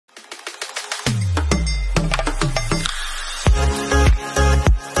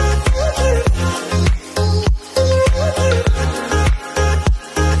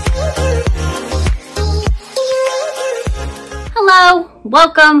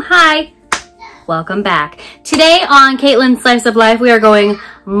welcome, hi, welcome back. Today on Caitlin's Slice of Life, we are going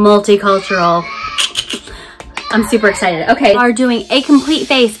multicultural. I'm super excited. Okay, we are doing a complete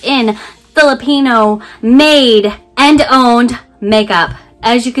face in Filipino made and owned makeup.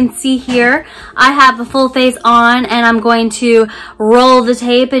 As you can see here, I have a full face on and I'm going to roll the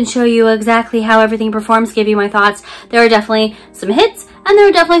tape and show you exactly how everything performs, give you my thoughts. There are definitely some hits and there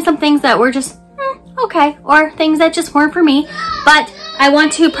are definitely some things that were just okay, or things that just weren't for me. But I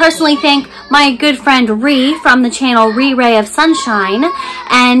want to personally thank my good friend Ree from the channel Ray of Sunshine,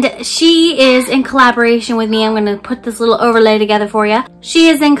 and she is in collaboration with me. I'm going to put this little overlay together for you. She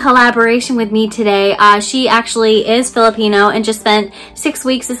is in collaboration with me today. She actually is Filipino and just spent 6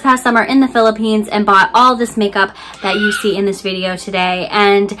 weeks this past summer in the Philippines and bought all this makeup that you see in this video today.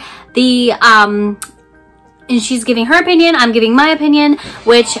 And and she's giving her opinion, I'm giving my opinion,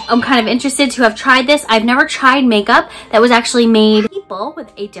 which I'm kind of interested to have tried this. I've never tried makeup that was actually made by people with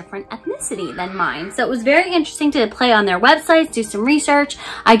a different ethnicity than mine. So it was very interesting to play on their websites, do some research.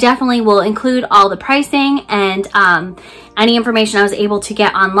 I definitely will include all the pricing and any information I was able to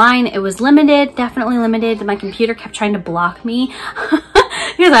get online. It was limited, definitely limited. My computer kept trying to block me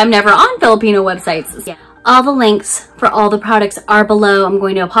because I'm never on Filipino websites. Yeah. All the links for all the products are below. I'm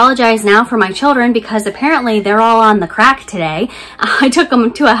going to apologize now for my children because apparently they're all on the crack today. I took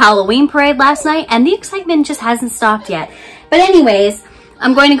them to a Halloween parade last night and the excitement just hasn't stopped yet. But anyways,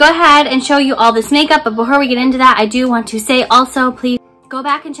 I'm going to go ahead and show you all this makeup. But before we get into that, I do want to say also, please go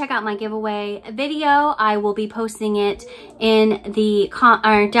back and check out my giveaway video. I will be posting it in the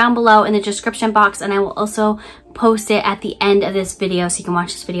down below in the description box, and I will also post it at the end of this video so you can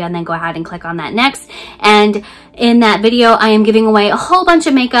watch this video and then go ahead and click on that next. And in that video I am giving away a whole bunch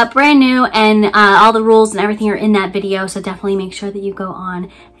of makeup, brand new, and all the rules and everything are in that video, so definitely make sure that you go on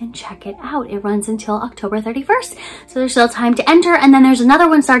and check it out. It runs until October 31st, so there's still time to enter, and then there's another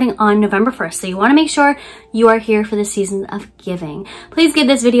one starting on November 1st, so you want to make sure you are here for the season of giving. Please give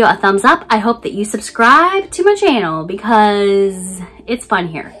this video a thumbs up. I hope that you subscribe to my channel because it's fun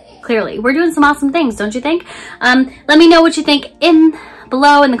here. Clearly, we're doing some awesome things, don't you think? Let me know what you think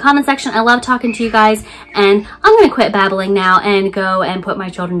below in the comment section. I love talking to you guys, and I'm gonna quit babbling now and go and put my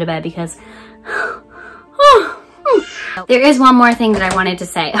children to bed because there is one more thing that I wanted to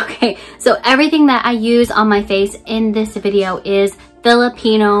say. Okay, so everything that I use on my face in this video is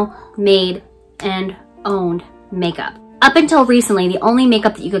Filipino made and owned makeup. Up until recently, the only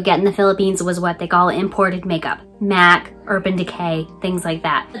makeup that you could get in the Philippines was what they call imported makeup. MAC, Urban Decay, things like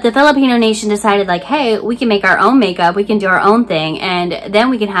that. The Filipino nation decided like, hey, we can make our own makeup, we can do our own thing, and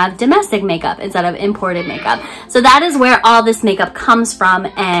then we can have domestic makeup instead of imported makeup. So that is where all this makeup comes from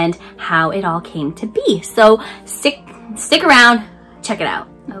and how it all came to be. So stick around, check it out.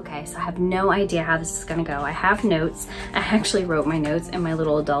 Okay, so I have no idea how this is gonna go. I have notes. I actually wrote my notes in my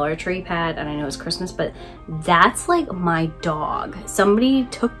little Dollar Tree pad, and I know it's Christmas, but that's like my dog. Somebody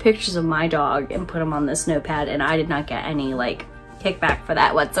took pictures of my dog and put them on this notepad, and I did not get any like kickback for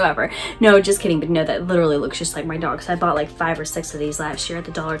that whatsoever. No, just kidding, but no, that literally looks just like my dog. So I bought like 5 or 6 of these last year at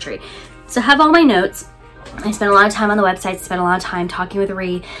the Dollar Tree. So I have all my notes. I spent a lot of time on the website, spent a lot of time talking with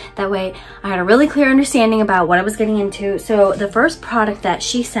Ree. That way I had a really clear understanding about what I was getting into. So the first product that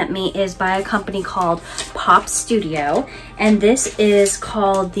she sent me is by a company called Pop Studio, and this is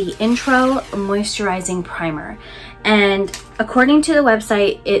called the Intro Moisturizing Primer. And according to the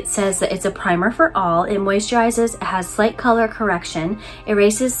website, it says that it's a primer for all. It moisturizes, it has slight color correction,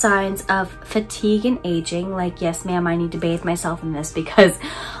 erases signs of fatigue and aging. Like, yes, ma'am, I need to bathe myself in this because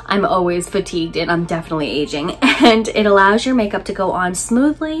I'm always fatigued and I'm definitely aging. And it allows your makeup to go on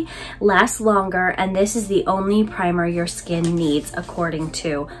smoothly, last longer, and this is the only primer your skin needs according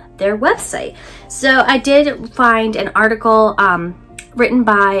to their website. So I did find an article written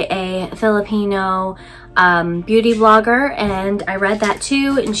by a Filipino beauty blogger, and I read that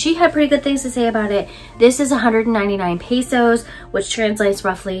too, and she had pretty good things to say about it. This is 199 pesos, which translates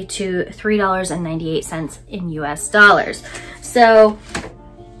roughly to $3.98 in US dollars. So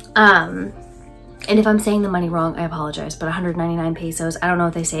and if I'm saying the money wrong, I apologize, but 199 pesos, I don't know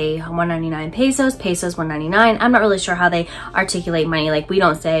if they say 199 pesos, 199. I'm not really sure how they articulate money. Like, we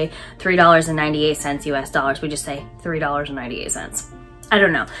don't say $3.98 US dollars, we just say $3.98. I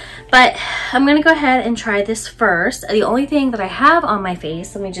don't know, but I'm gonna go ahead and try this first. The only thing that I have on my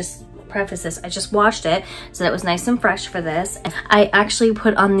face, let me just preface this, I just washed it, so that was nice and fresh for this. I actually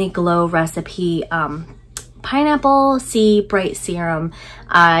put on the Glow Recipe Pineapple C Bright Serum.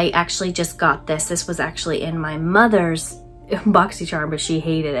 I actually just got this. This was actually in my mother's BoxyCharm, but she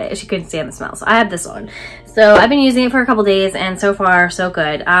hated it. She couldn't stand the smell, so I have this one. So I've been using it for a couple days, and so far, so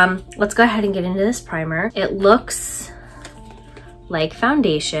good. Let's go ahead and get into this primer. It looks like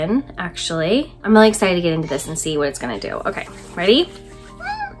foundation, actually. I'm really excited to get into this and see what it's gonna do. Okay, ready?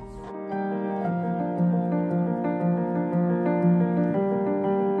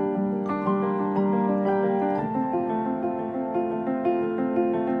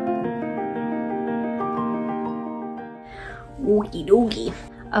 Okie dokie.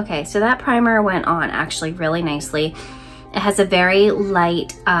 Okay, so that primer went on actually really nicely. It has a very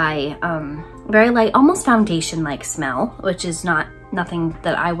light very light, almost foundation-like smell, which is nothing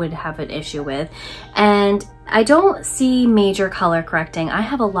that I would have an issue with. And I don't see major color correcting. I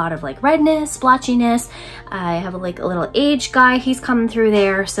have a lot of like redness, splotchiness. I have like a little age guy, he's coming through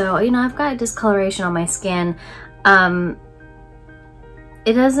there. So, you know, I've got discoloration on my skin.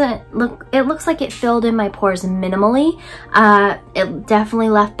 It doesn't look, it looks like it filled in my pores minimally. It definitely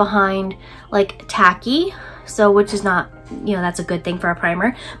left behind like tacky, so which is not, you know, that's a good thing for a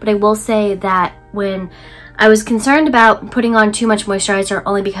primer. But I will say that when I was concerned about putting on too much moisturizer,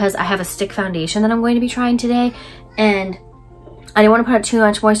 only because I have a stick foundation that I'm going to be trying today, and I didn't want to put too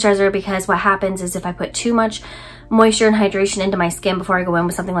much moisturizer, because what happens is if I put too much moisture and hydration into my skin before I go in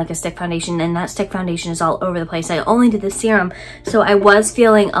with something like a stick foundation, and that stick foundation is all over the place. I only did the serum, so I was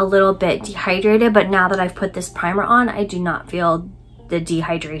feeling a little bit dehydrated, but now that I've put this primer on, I do not feel the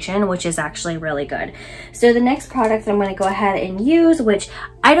dehydration, which is actually really good. So the next product I'm going to go ahead and use, which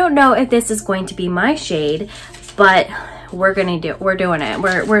I don't know if this is going to be my shade, but we're doing it.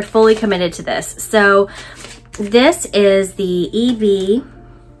 We're fully committed to this. So this is the EB,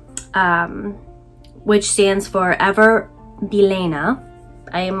 which stands for Ever Bilena.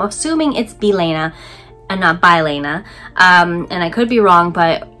 I am assuming it's Bilena and not Bilena. And I could be wrong,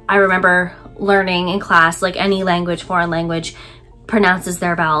 but I remember learning in class, like any language, foreign language, pronounces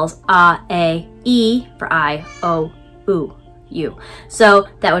their vowels A, E for I, O, U, U. So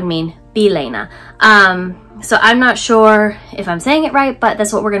that would mean Bilena. So I'm not sure if I'm saying it right, but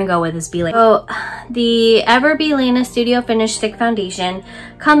that's what we're gonna go with, is Bilena. So the Ever Bilena Studio Finish Stick Foundation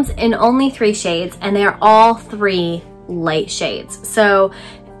comes in only 3 shades, and they are all 3 light shades. So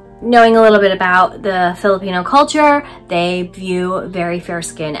knowing a little bit about the Filipino culture, they view very fair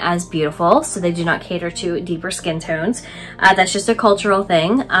skin as beautiful, so they do not cater to deeper skin tones. That's just a cultural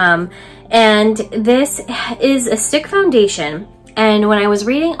thing. And this is a stick foundation, and when I was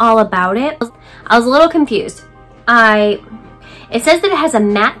reading all about it, I was a little confused. It says that it has a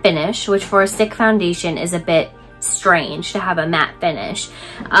matte finish, which for a stick foundation is a bit strange to have a matte finish.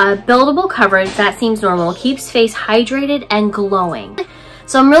 Buildable coverage, that seems normal. Keeps face hydrated and glowing.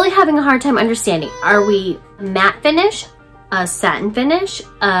 So I'm really having a hard time understanding. Are we matte finish, a satin finish,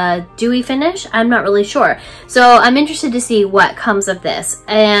 a dewy finish? I'm not really sure. So I'm interested to see what comes of this.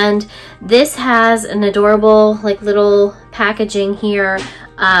 And this has an adorable like little packaging here.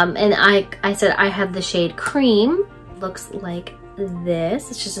 And I said I have the shade Cream. Looks like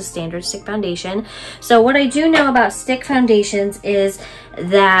this. It's just a standard stick foundation. So what I do know about stick foundations is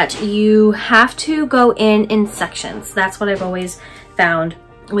that you have to go in sections. That's what I've always found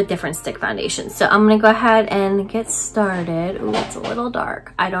with different stick foundations. So I'm gonna go ahead and get started. Ooh, it's a little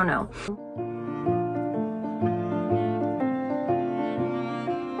dark. I don't know.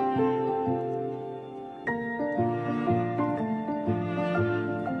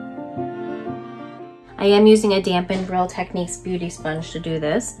 I am using a dampened Real Techniques beauty sponge to do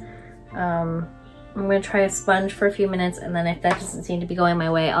this. I'm gonna try a sponge for a few minutes, and then if that doesn't seem to be going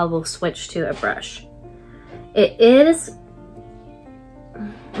my way, I will switch to a brush. It is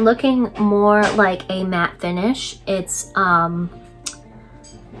looking more like a matte finish. It's a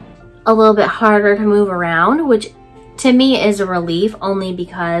little bit harder to move around, which to me is a relief, only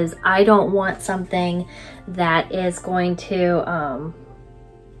because I don't want something that is going to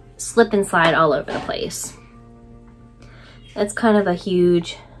slip and slide all over the place. That's kind of a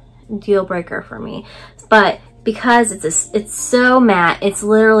huge deal breaker for me. But because it's so matte, it's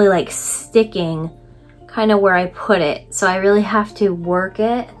literally like sticking kind of where I put it. So I really have to work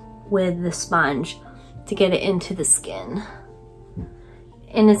it with the sponge to get it into the skin.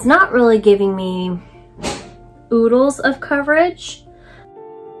 And it's not really giving me oodles of coverage.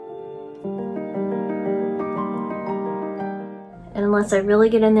 And unless I really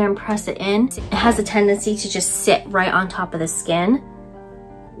get in there and press it in, it has a tendency to just sit right on top of the skin,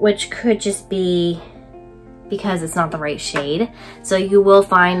 which could just be because it's not the right shade. So you will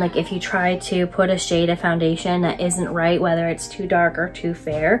find, like, if you try to put a shade of foundation that isn't right, whether it's too dark or too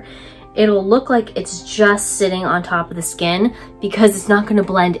fair, it'll look like it's just sitting on top of the skin, because it's not gonna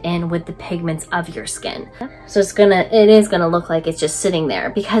blend in with the pigments of your skin. So it is gonna look like it's just sitting there,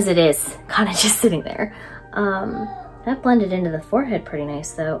 because it is kind of just sitting there. That blended into the forehead pretty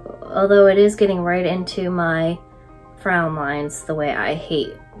nice though, although it is getting right into my frown lines the way I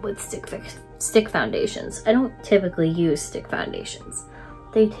hate with stick foundations. I don't typically use stick foundations.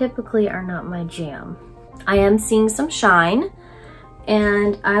 They typically are not my jam. I am seeing some shine,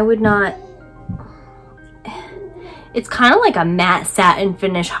 and I would not, it's kind of like a matte satin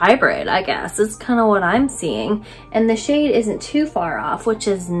finish hybrid, I guess. It's kind of what I'm seeing. And the shade isn't too far off, which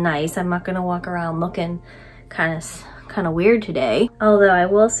is nice. I'm not gonna walk around looking kind of weird today. Although I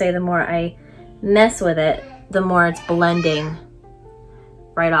will say the more I mess with it, the more it's blending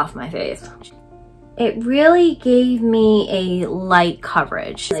right off my face. It really gave me a light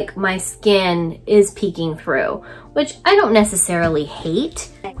coverage. Like my skin is peeking through, which I don't necessarily hate.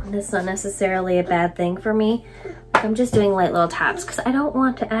 That's not necessarily a bad thing for me. Like I'm just doing light little taps because I don't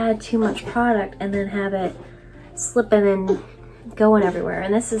want to add too much product and then have it slipping and going everywhere.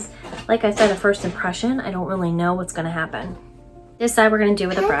 And this is, like I said, a first impression. I don't really know what's gonna happen. This side we're gonna do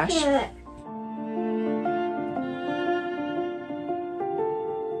with a brush.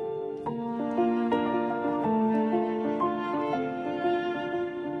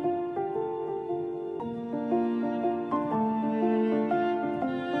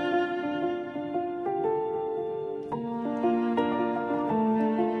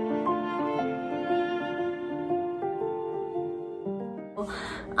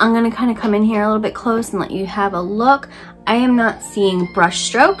 I'm gonna kind of come in here a little bit close and let you have a look. I am not seeing brush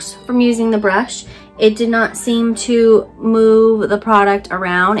strokes from using the brush. It did not seem to move the product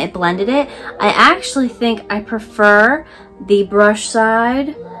around. It blended it. I actually think I prefer the brush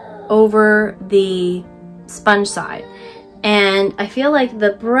side over the sponge side. And I feel like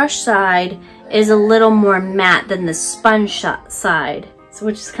the brush side is a little more matte than the sponge side, so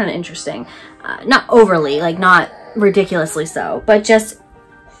which is kind of interesting. Not overly, like not ridiculously so, but just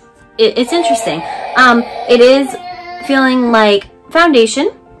it's interesting. It is feeling like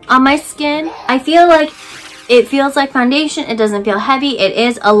foundation on my skin. I feel like it feels like foundation. It doesn't feel heavy. It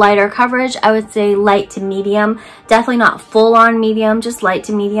is a lighter coverage. I would say light to medium. Definitely not full on medium, just light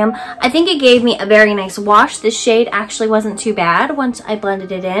to medium. I think it gave me a very nice wash. The shade actually wasn't too bad once I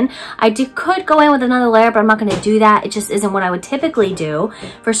blended it in. I could go in with another layer, but I'm not going to do that. It just isn't what I would typically do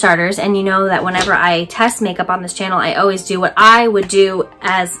for starters. And you know that whenever I test makeup on this channel, I always do what I would do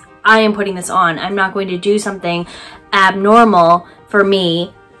as I am putting this on. I'm not going to do something abnormal for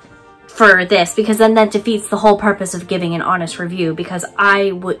me for this, because then that defeats the whole purpose of giving an honest review, because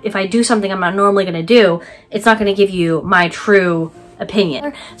if I do something I'm not normally going to do, it's not going to give you my true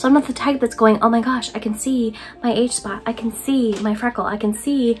opinion. So I'm not the type that's going, oh my gosh, I can see my H spot, I can see my freckle, I can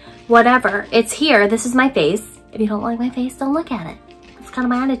see whatever. It's here, this is my face. If you don't like my face, don't look at it. That's kind of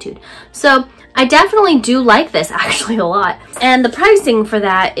my attitude. So I definitely do like this actually a lot. And the pricing for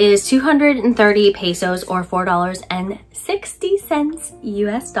that is 230 pesos or $4.60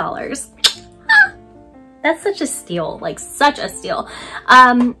 US dollars. That's such a steal, like such a steal.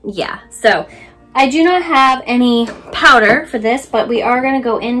 Yeah, so I do not have any powder for this, but we are gonna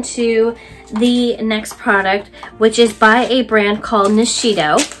go into the next product, which is by a brand called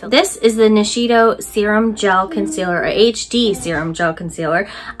Nichido. This is the Nichido Serum Gel Concealer, or HD Serum Gel Concealer.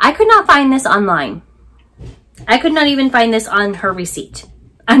 I could not find this online. I could not even find this on her receipt.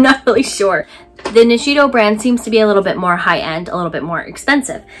 I'm not really sure. The Nichido brand seems to be a little bit more high-end, a little bit more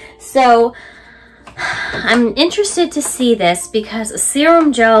expensive. So I'm interested to see this because a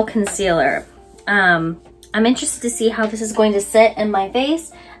serum gel concealer, I'm interested to see how this is going to sit in my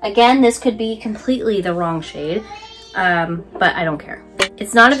face. Again, this could be completely the wrong shade, but I don't care.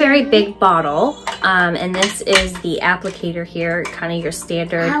 It's not a very big bottle, and this is the applicator here, kind of your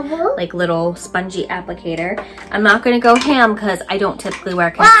standard like little spongy applicator. I'm not going to go ham because I don't typically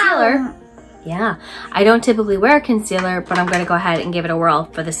wear concealer. Yeah, I don't typically wear concealer, but I'm going to go ahead and give it a whirl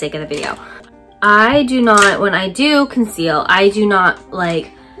for the sake of the video. I do not, when I do conceal, I do not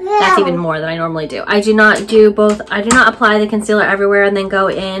like, that's even more than I normally do. I do not do both. I do not apply the concealer everywhere and then go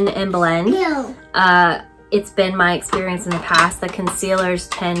in and blend. It's been my experience in the past that concealers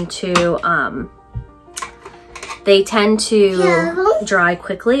tend to, they tend to dry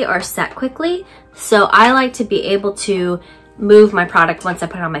quickly or set quickly. So I like to be able to move my product once I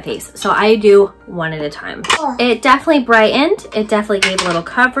put it on my face. So I do one at a time. It definitely brightened. It definitely gave a little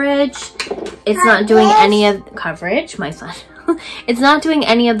coverage. It's not doing any of coverage, my son. It's not doing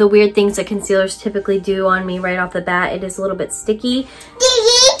any of the weird things that concealers typically do on me right off the bat. It is a little bit sticky.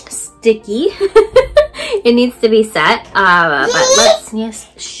 Sticky. It needs to be set. But let's, yes,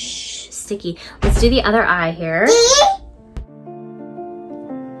 shh, sticky. Let's do the other eye here.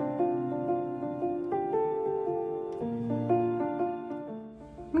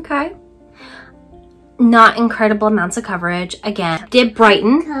 Okay. Not incredible amounts of coverage. Again, did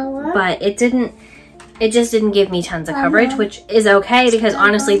brighten, but it didn't it just didn't give me tons of coverage, which is okay because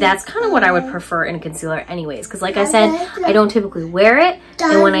honestly, that's kind of what I would prefer in a concealer anyways. Because like I said, I don't typically wear it.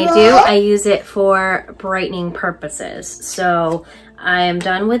 And when I do, I use it for brightening purposes. So I am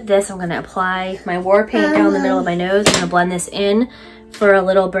done with this. I'm going to apply my war paint down the middle of my nose. I'm going to blend this in for a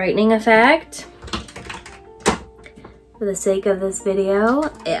little brightening effect. For the sake of this video,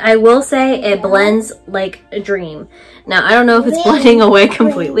 I will say it blends like a dream. Now, I don't know if it's blending away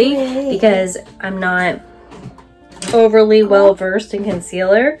completely because I'm not overly well versed in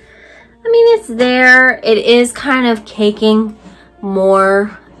concealer. I mean, it's there. It is kind of caking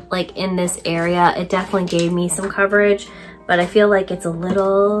more like in this area. It definitely gave me some coverage, but I feel like it's a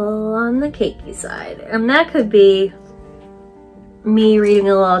little on the cakey side. And that could be me reading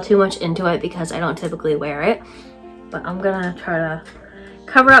a little too much into it because I don't typically wear it. But I'm gonna try to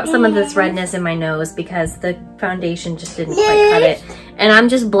cover up some of this redness in my nose because the foundation just didn't quite cut it. And I'm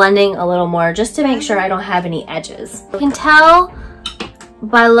just blending a little more just to make sure I don't have any edges. You can tell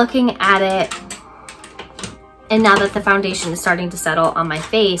by looking at it, and now that the foundation is starting to settle on my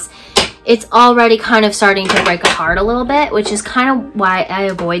face, it's already kind of starting to break apart a little bit, which is kind of why I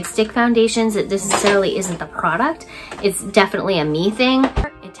avoid stick foundations. It necessarily isn't the product. It's definitely a me thing.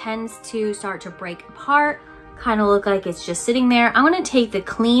 It tends to start to break apart, kind of look like it's just sitting there. I'm going to take the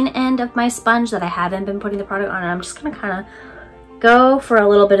clean end of my sponge that I haven't been putting the product on, and I'm just going to kind of go for a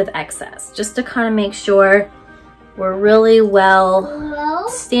little bit of excess just to kind of make sure we're really well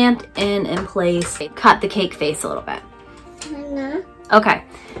stamped in place. Cut the cake face a little bit. Okay,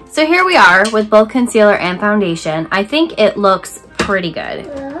 so here we are with both concealer and foundation. I think it looks pretty good.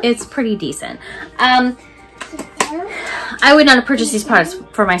 It's pretty decent. I would not have purchased these products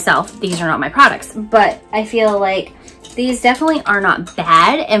for myself. These are not my products, but I feel like these definitely are not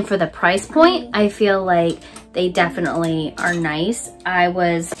bad. And for the price point, I feel like they definitely are nice. I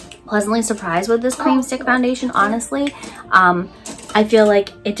was pleasantly surprised with this cream stick foundation, honestly. I feel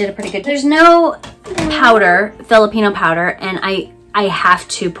like it did a pretty good. There's no powder, Filipino powder, and I have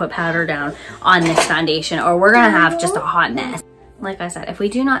to put powder down on this foundation or we're gonna have just a hot mess. Like I said, if we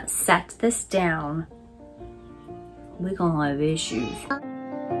do not set this down, we're gonna have issues.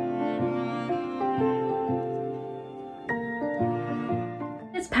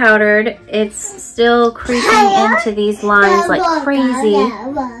 It's powdered. It's still creeping into these lines like crazy,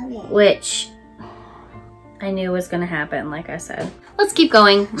 which I knew was gonna happen, like I said. Let's keep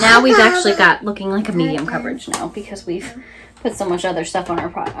going. Now we've actually got looking like a medium coverage now because we've put so much other stuff on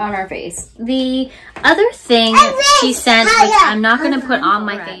our face. The other thing she sent, which I'm not gonna put on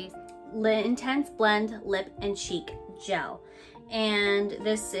my face, Intense Blend Lip and Cheek Gel, and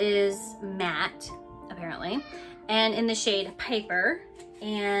this is matte apparently, and in the shade Piper.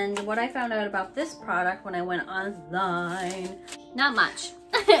 And what I found out about this product when I went online, not much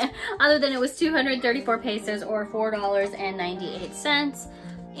other than it was 234 pesos or $4.98,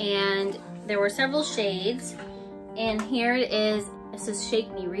 and there were several shades, and here it is. It says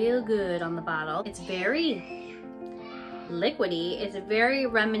shake me real good on the bottle. It's very liquidy. It's very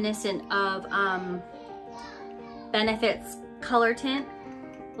reminiscent of Benefit's Colourtint,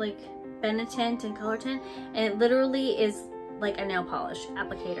 like Benetint and Colourtint, and it literally is like a nail polish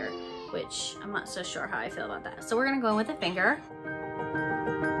applicator, which I'm not so sure how I feel about that. So we're gonna go in with a finger.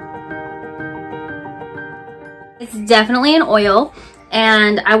 It's definitely an oil,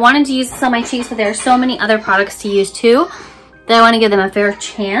 and I wanted to use this on my cheeks, but there are so many other products to use too that I want to give them a fair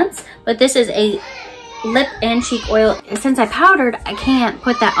chance. But this is a lip and cheek oil. Since I powdered, I can't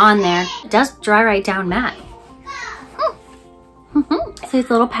put that on there. It does dry right down matte. So it's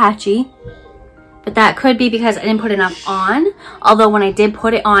a little patchy, but that could be because I didn't put enough on. Although when I did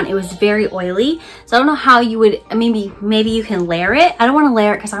put it on, it was very oily. So I don't know how you would, maybe you can layer it. I don't want to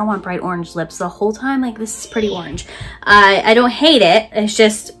layer it because I don't want bright orange lips the whole time. Like, this is pretty orange. I don't hate it. It's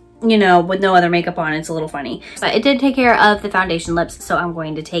just, you know, with no other makeup on, it's a little funny. But it did take care of the foundation lips, so I'm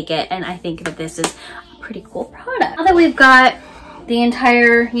going to take it. And I think that this is a pretty cool product. Now that we've got the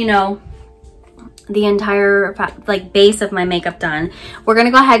entire, you know, like base of my makeup done, we're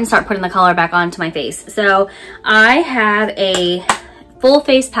gonna go ahead and start putting the color back onto my face. So I have a full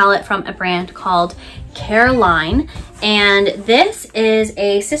face palette from a brand called Careline, and this is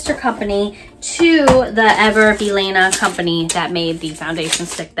a sister company to the ever Bilena company that made the foundation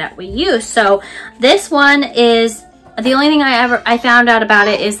stick that we use. So this one is, the only thing I found out about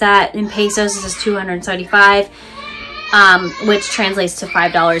it is that in pesos this is 275, which translates to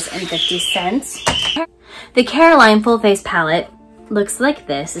 $5.50. The Careline full face palette looks like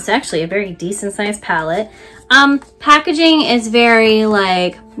this. It's actually a very decent sized palette. Packaging is very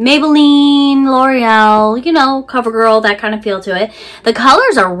like Maybelline, L'Oreal, you know, CoverGirl, that kind of feel to it. The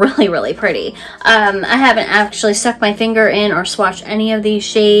colors are really, really pretty. I haven't actually stuck my finger in or swatched any of these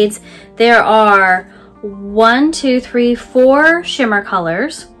shades. There are 1, 2, 3, 4 shimmer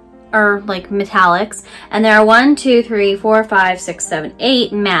colors, or like metallics, and there are 1, 2, 3, 4, 5, 6, 7,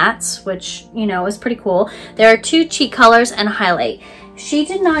 8 mattes, which, you know, is pretty cool. There are 2 cheek colors and a highlight. She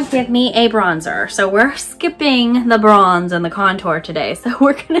did not give me a bronzer, so we're skipping the bronze and the contour today. So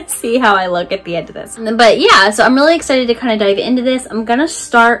we're gonna see how I look at the end of this. But yeah, so I'm really excited to kind of dive into this. I'm gonna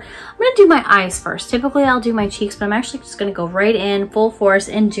do my eyes first. Typically I'll do my cheeks, but I'm actually just gonna go right in full force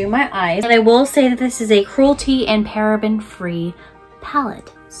and do my eyes. And I will say that this is a cruelty and paraben free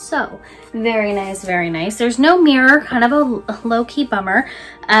palette. So very nice, very nice. There's no mirror, kind of a low-key bummer.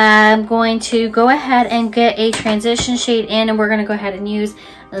 I'm going to go ahead and get a transition shade in, and we're going to go ahead and use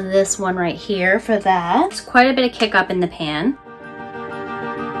this one right here for that. It's quite a bit of kick up in the pan.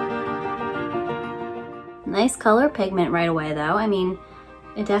 Nice color pigment right away though. I mean,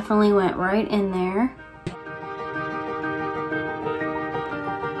 it definitely went right in there.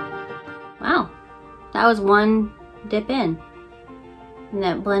 Wow, that was one dip in. And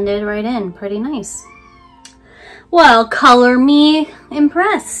that blended right in, pretty nice. Well, color me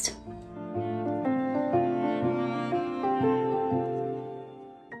impressed.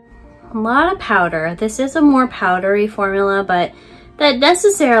 A lot of powder. This is a more powdery formula, but that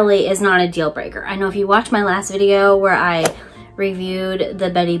necessarily is not a deal breaker. I know if you watched my last video where I reviewed the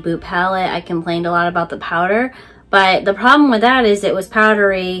Betty Boop palette, I complained a lot about the powder, but the problem with that is it was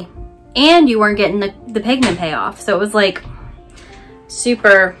powdery and you weren't getting the pigment payoff. So it was like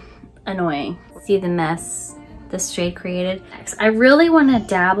super annoying. See the mess this shade created? I really want to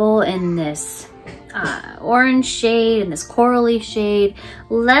dabble in this orange shade and this corally shade.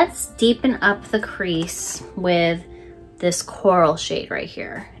 Let's deepen up the crease with this coral shade right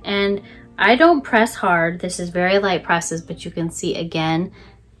here. And I don't press hard. This is very light presses, but you can see again,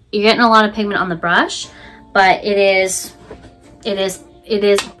 you're getting a lot of pigment on the brush, but it is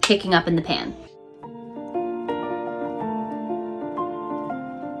kicking up in the pan.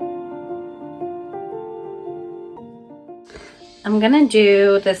 I'm gonna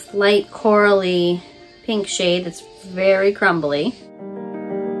do this light corally pink shade that's very crumbly.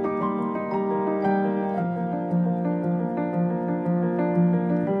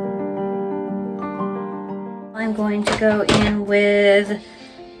 I'm going to go in with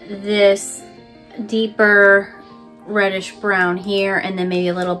this deeper reddish brown here, and then maybe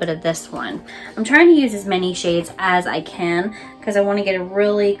a little bit of this one. I'm trying to use as many shades as I can because I want to get a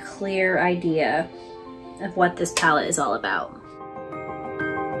really clear idea of what this palette is all about.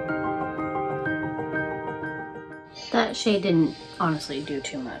 That shade didn't honestly do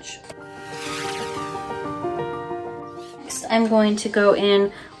too much. Next, I'm going to go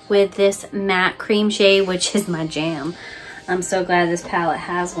in with this matte cream shade, which is my jam. I'm so glad this palette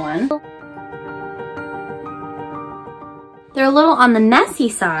has one. They're a little on the messy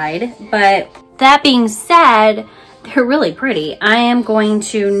side, but that being said, they're really pretty. I am going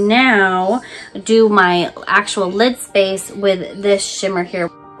to now do my actual lid space with this shimmer here.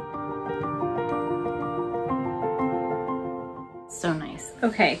 So nice.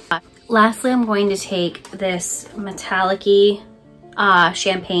 Okay. Lastly, I'm going to take this metallic-y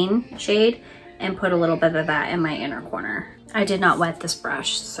champagne shade and put a little bit of that in my inner corner. I did not wet this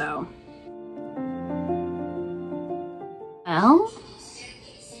brush, so. Well,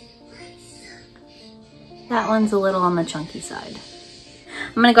 that one's a little on the chunky side.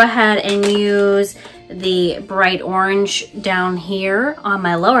 I'm gonna go ahead and use the bright orange down here on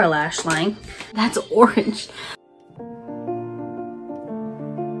my lower lash line. That's orange.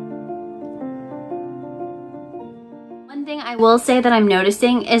 One thing I will say that I'm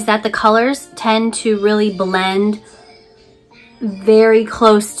noticing is that the colors tend to really blend very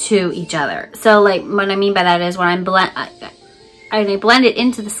close to each other. So like what I mean by that is when I blend it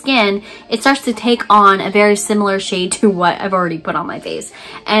into the skin, it starts to take on a very similar shade to what I've already put on my face.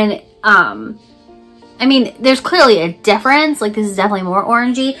 And I mean, there's clearly a difference. Like this is definitely more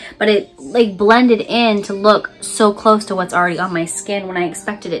orangey, but it like blended in to look so close to what's already on my skin when I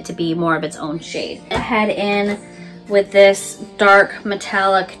expected it to be more of its own shade. Head in with this dark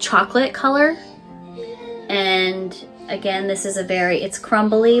metallic chocolate color. And again, this is it's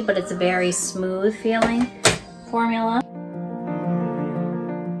crumbly, but it's a very smooth feeling formula.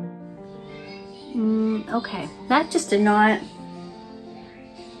 Okay, that just did not,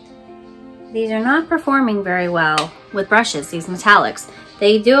 these are not performing very well with brushes, these metallics.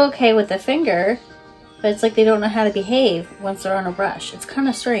 They do okay with the finger, but it's like they don't know how to behave once they're on a brush. It's kind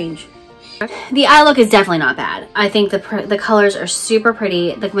of strange. The eye look is definitely not bad. I think the colors are super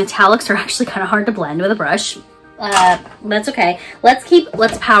pretty. The metallics are actually kind of hard to blend with a brush. That's okay.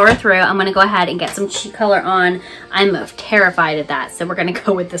 Let's power through. I'm gonna go ahead and get some cheek color on. I'm terrified of that, so we're gonna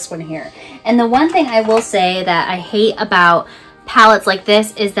go with this one here. And the one thing I will say that I hate about palettes like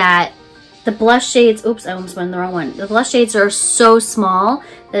this is that the blush shades, oops, I almost went the wrong one. The blush shades are so small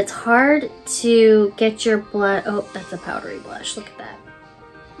that it's hard to get your blood. Oh, that's a powdery blush. Look at that.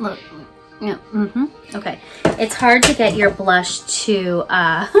 Look. Yeah, okay. It's hard to get your blush to,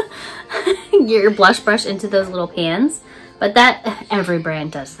 your blush brush into those little pans, but that, every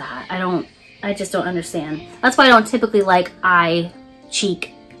brand does that. I just don't understand. That's why I don't typically like eye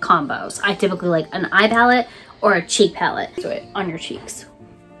cheek combos. I typically like an eye palette or a cheek palette. Do it on your cheeks.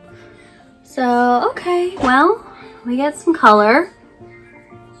 So, okay, well, we get some color.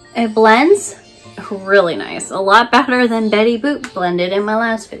 It blends really nice. A lot better than Betty Boop blended in my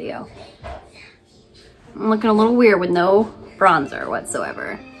last video. I'm looking a little weird with no bronzer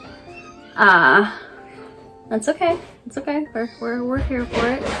whatsoever. That's okay. It's okay. We're here for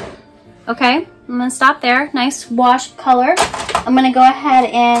it. Okay, I'm gonna stop there. Nice wash color. I'm gonna go ahead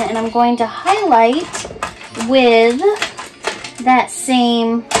and I'm going to highlight with that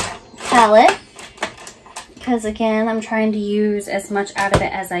same palette, because again, I'm trying to use as much out of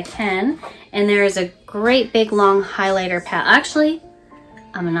it as I can. And there is a great big long highlighter palette. Actually,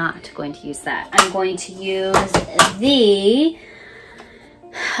 I'm not going to use that. I'm going to use the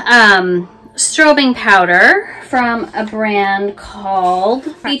strobing powder from a brand called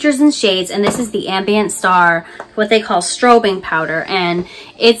Features and Shades, and this is the Ambient Star, what they call strobing powder, and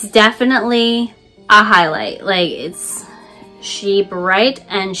it's definitely a highlight. Like, it's she bright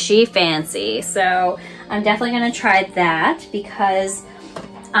and she fancy, so I'm definitely gonna try that because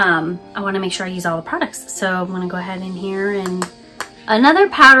I want to make sure I use all the products. So I'm gonna go ahead in here, and another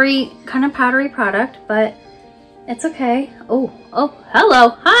powdery, kind of powdery product, but it's okay. Oh,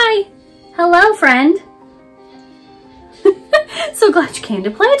 hello, hi, hello, friend. So glad you came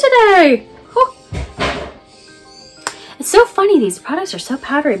to play today. Oh. It's so funny, these products are so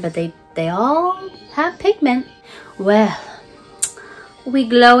powdery, but they all have pigment. Well, we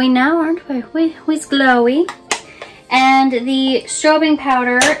glowy now, aren't we? We's glowy. And the strobing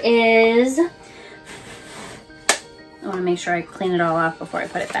powder is, I want to make sure I clean it all off before I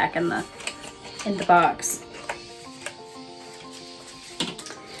put it back in the box.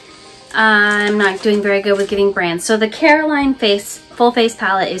 I'm not doing very good with giving brands. So the Careline full face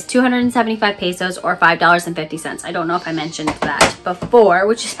palette is 275 pesos or $5.50. I don't know if I mentioned that before,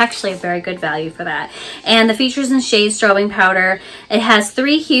 which is actually a very good value for that. And the Features and Shades strobing powder, it has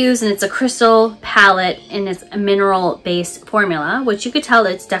 3 hues and it's a crystal palette and it's a mineral based formula, which you could tell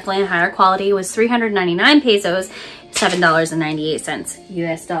it's definitely a higher quality. It was 399 pesos, $7.98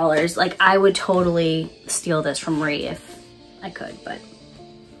 US dollars. Like, I would totally steal this from Ree if I could, but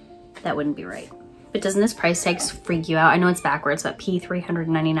that wouldn't be right. But doesn't this price tag freak you out? I know it's backwards, but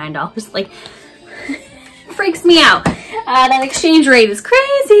 $399, like, freaks me out. That exchange rate is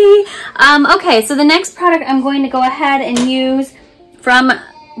crazy. Okay, so the next product I'm going to go ahead and use from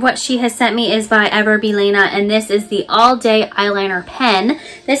what she has sent me is by Bilena, and this is the All Day Eyeliner Pen.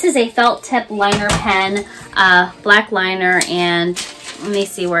 This is a felt tip liner pen, black liner, and let me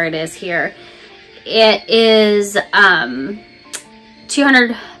see where it is here. It is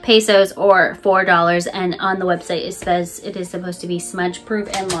 200 pesos or $4, and on the website it says it is supposed to be smudge proof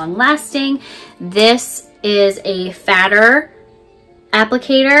and long lasting. This is a fatter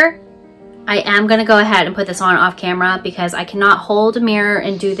applicator. I am going to go ahead and put this on off camera because I cannot hold a mirror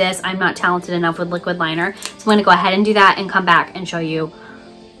and do this. I'm not talented enough with liquid liner, so I'm going to go ahead and do that and come back and show you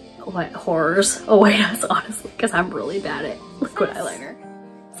what horrors await us, honestly, because I'm really bad at liquid eyeliner.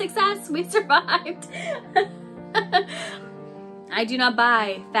 Success! We survived! I do not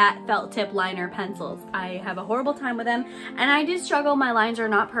buy fat felt tip liner pencils. I have a horrible time with them, and I did struggle. My lines are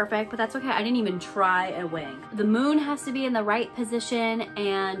not perfect, but that's okay. I didn't even try a wing. The moon has to be in the right position,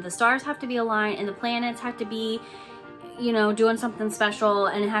 and the stars have to be aligned, and the planets have to be, you know, doing something special,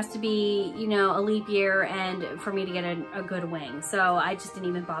 and it has to be, you know, a leap year and for me to get a good wing. So I just didn't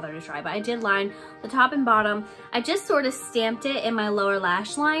even bother to try, but I did line the top and bottom. I just sort of stamped it in my lower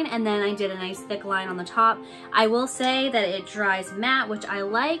lash line, and then I did a nice thick line on the top. I will say that it dries matte, which I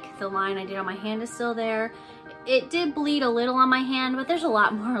like. The line I did on my hand is still there. It did bleed a little on my hand, but there's a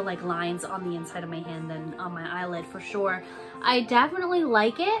lot more like lines on the inside of my hand than on my eyelid for sure. I definitely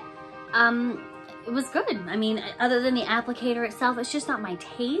like it. It was good. I mean, other than the applicator itself, it's just not my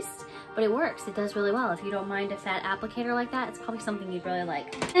taste, but it works. It does really well. If you don't mind a fat applicator like that, it's probably something you'd really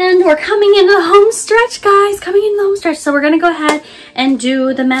like. And we're coming into the home stretch, guys. Coming into the home stretch. So we're gonna go ahead and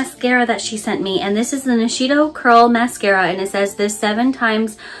do the mascara that she sent me. And this is the Nichido Curl Mascara, and it says this 7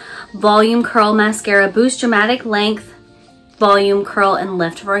 times volume curl mascara boosts dramatic length, volume, curl, and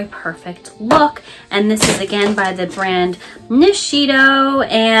lift for a perfect look. And this is again by the brand Nichido.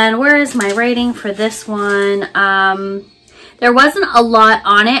 And where is my rating for this one? There wasn't a lot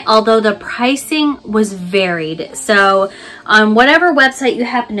on it, although the pricing was varied. So on whatever website you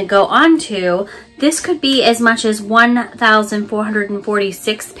happen to go onto, this could be as much as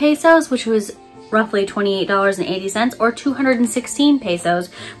 1,446 pesos, which was roughly $28.80, or 216 pesos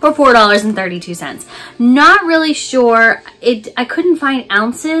for $4.32. Not really sure. I couldn't find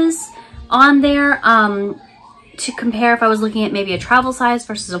ounces on there to compare if I was looking at maybe a travel size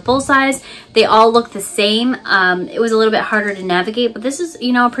versus a full size. They all look the same. It was a little bit harder to navigate, but this is,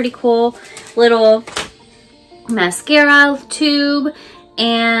 you know, a pretty cool little mascara tube,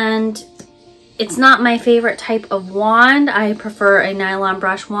 and it's not my favorite type of wand. I prefer a nylon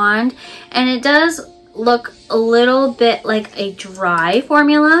brush wand, and it does look a little bit like a dry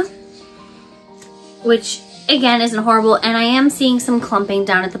formula, which again isn't horrible. And I am seeing some clumping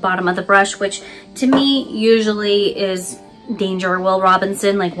down at the bottom of the brush, which to me usually is danger, Will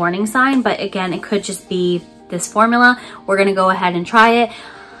Robinson, like warning sign, but again, it could just be this formula. We're gonna go ahead and try it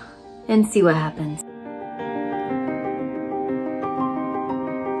and see what happens.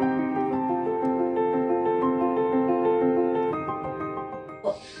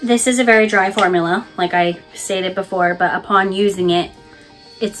 This is a very dry formula, like I stated before, but upon using it,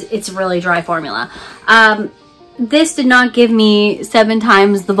 it's really dry formula. This did not give me 7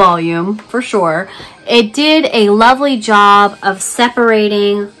 times the volume, for sure. It did a lovely job of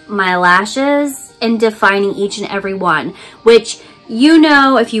separating my lashes and defining each and every one, which, you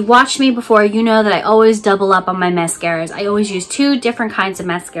know, if you watched me before, you know that I always double up on my mascaras. I always use 2 different kinds of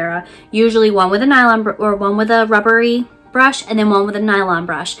mascara, usually one with a nylon or one with a rubbery brush and then one with a nylon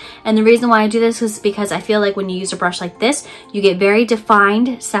brush. And the reason why I do this is because I feel like when you use a brush like this, you get very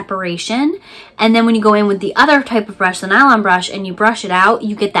defined separation. And then when you go in with the other type of brush, the nylon brush, and you brush it out,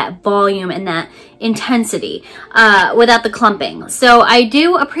 you get that volume and that intensity without the clumping. So I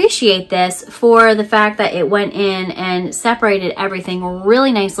do appreciate this for the fact that it went in and separated everything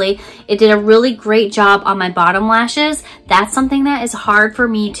really nicely. It did a really great job on my bottom lashes. That's something that is hard for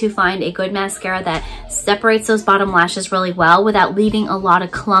me to find, a good mascara that separates those bottom lashes really well without leaving a lot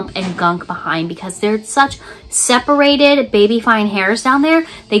of clump and gunk behind, because they're such separated baby fine hairs down there.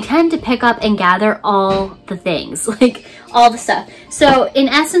 They tend to pick up and gather all the things, like all the stuff. So in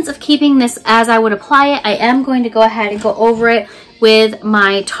essence of keeping this as I would apply it, I am going to go ahead and go over it with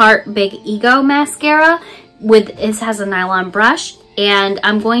my Tarte Big Ego mascara. This has a nylon brush, and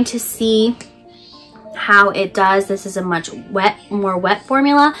I'm going to see how it does. This is a much more wet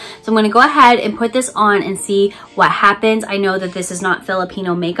formula. So I'm going to go ahead and put this on and see what happens. I know that this is not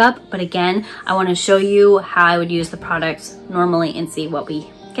Filipino makeup, but again, I want to show you how I would use the product normally and see what we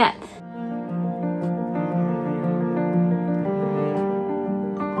get.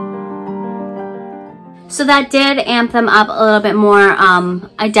 So that did amp them up a little bit more.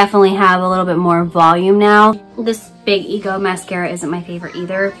 I definitely have a little bit more volume now. This Big Ego mascara isn't my favorite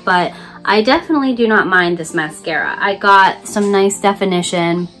either, but I definitely do not mind this mascara. I got some nice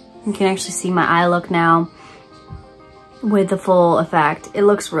definition. You can actually see my eye look now with the full effect. It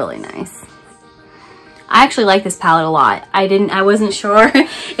looks really nice. I actually like this palette a lot. I wasn't sure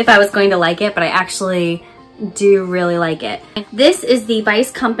if I was going to like it, but I actually do really like it. This is the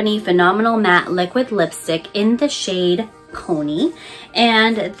Vice Company Phenomenal Matte Liquid Lipstick in the shade Coney,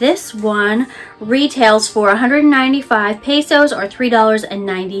 and this one retails for 195 pesos or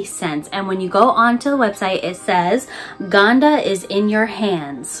 $3.90. And when you go onto the website, it says Ganda is in your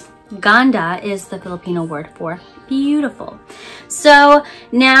hands. Ganda is the Filipino word for beautiful. So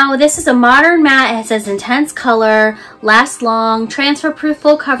now this is a modern matte. It says intense color, lasts long, transfer proof,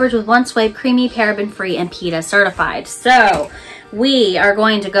 full coverage with one swipe, creamy, paraben free, and PETA certified. So we are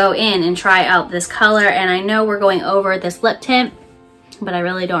going to go in and try out this color, and I know we're going over this lip tint, but I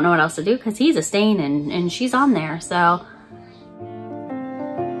really don't know what else to do because he's a stain and she's on there. So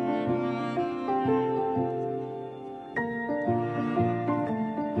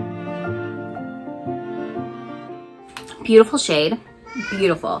beautiful shade,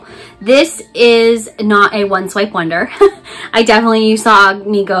 beautiful. This is not a one swipe wonder. You saw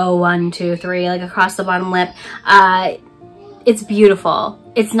me go 1, 2, 3, like across the bottom lip. It's beautiful.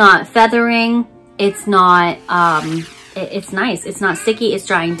 It's not feathering. It's not it's nice. It's not sticky, it's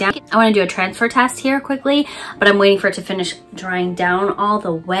drying down. I wanna do a transfer test here quickly, but I'm waiting for it to finish drying down all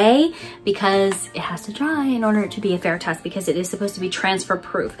the way because it has to dry in order to be a fair test because it is supposed to be transfer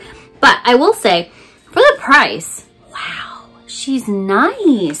proof. But I will say, for the price, wow, she's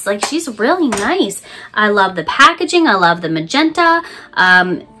nice. Like, she's really nice. I love the packaging, I love the magenta.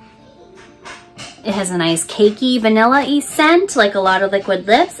 It has a nice cakey vanilla-y scent, like a lot of liquid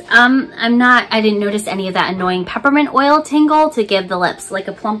lips. I didn't notice any of that annoying peppermint oil tingle to give the lips like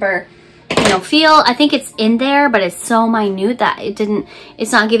a plumper, you know, feel. I think it's in there, but it's so minute that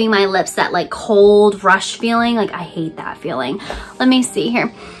it's not giving my lips that like cold rush feeling. Like, I hate that feeling. Let me see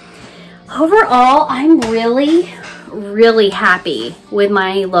here. Overall, I'm really, really happy with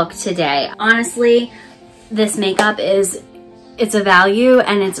my look today. Honestly, this makeup it's a value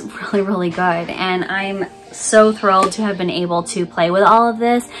and it's really, really good. And I'm so thrilled to have been able to play with all of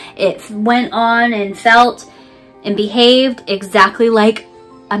this. It went on and felt and behaved exactly like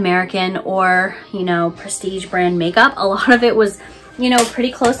American or, you know, prestige brand makeup. A lot of it was, you know,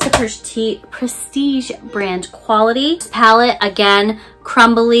 pretty close to prestige brand quality. This palette, again,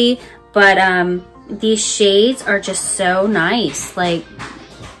 crumbly, but these shades are just so nice. Like,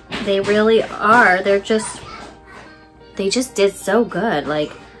 they really are. They just did so good.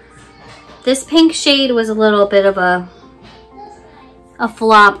 Like, this pink shade was a little bit of a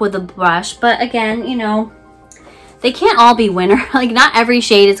flop with a brush, but again, you know, they can't all be winner. Like, not every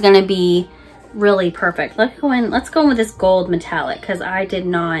shade is gonna be really perfect. Let's go in with this gold metallic because I did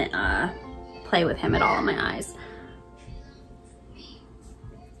not play with him at all in my eyes.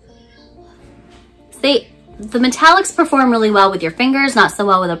 The metallics perform really well with your fingers, not so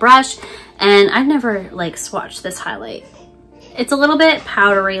well with a brush. And I've never like swatched this highlight. It's a little bit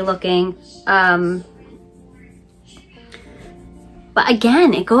powdery looking. But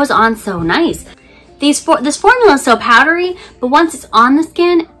again, it goes on so nice. This formula is so powdery, but once it's on the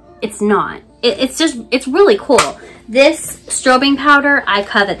skin, it's not. It's really cool. This strobing powder, I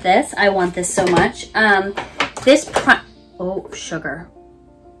covet this. I want this so much. Oh, sugar.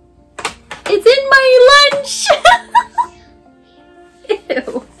 It's in my lunch.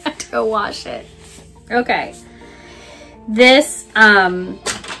 Ew, I have to go wash it. Okay. This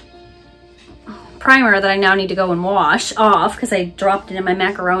primer that I now need to go and wash off because I dropped it in my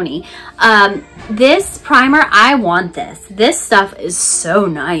macaroni. This primer, I want this. This stuff is so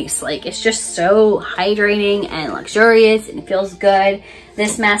nice. Like, it's just so hydrating and luxurious and it feels good.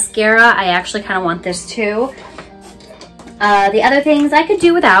 This mascara, I actually kind of want this too. The other things I could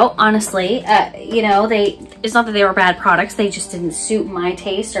do without, honestly. You know, it's not that they were bad products, they just didn't suit my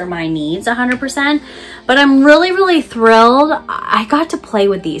taste or my needs 100%. But I'm really, really thrilled I got to play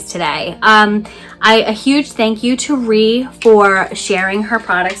with these today. A huge thank you to Ree for sharing her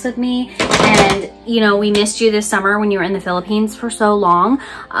products with me. And, you know, we missed you this summer when you were in the Philippines for so long.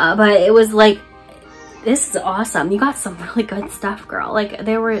 But it was like, this is awesome. You got some really good stuff, girl. Like,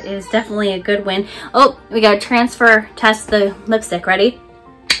 is definitely a good win. Oh, we got to transfer test the lipstick. Ready?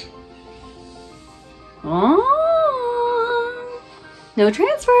 Oh, no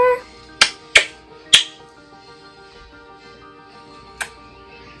transfer.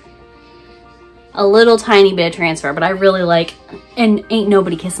 A little tiny bit of transfer, but I really like, and ain't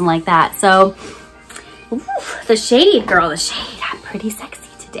nobody kissing like that. So, ooh, the shade, girl, the shade. I'm pretty sexy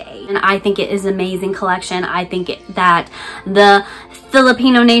today. And I think it is an amazing collection. I think that the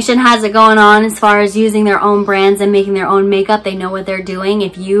Filipino nation has it going on as far as using their own brands and making their own makeup. They know what they're doing.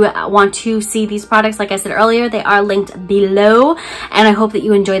 If you want to see these products, like I said earlier, they are linked below. And I hope that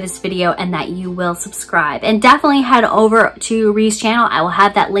you enjoy this video and that you will subscribe. And definitely head over to Ree's channel. I will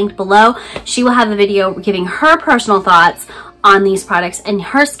have that linked below. She will have a video giving her personal thoughts on these products, and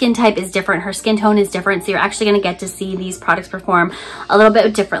her skin type is different, her skin tone is different, so you're actually going to get to see these products perform a little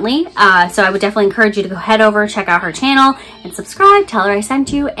bit differently. So I would definitely encourage you to go head over, check out her channel, and subscribe, tell her I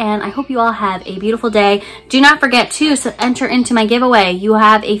sent you, and I hope you all have a beautiful day. Do not forget to enter into my giveaway. You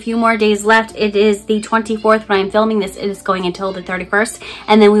have a few more days left. It is the 24th when I'm filming this. It is going until the 31st,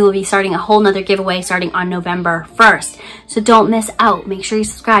 and then we will be starting a whole nother giveaway starting on November 1st. So don't miss out. Make sure you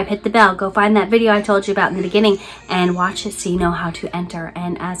subscribe, hit the bell, go find that video I told you about in the beginning, and watch it so you know how to enter.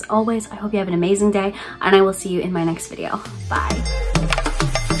 And as always, I hope you have an amazing day, and I will see you in my next video. Bye.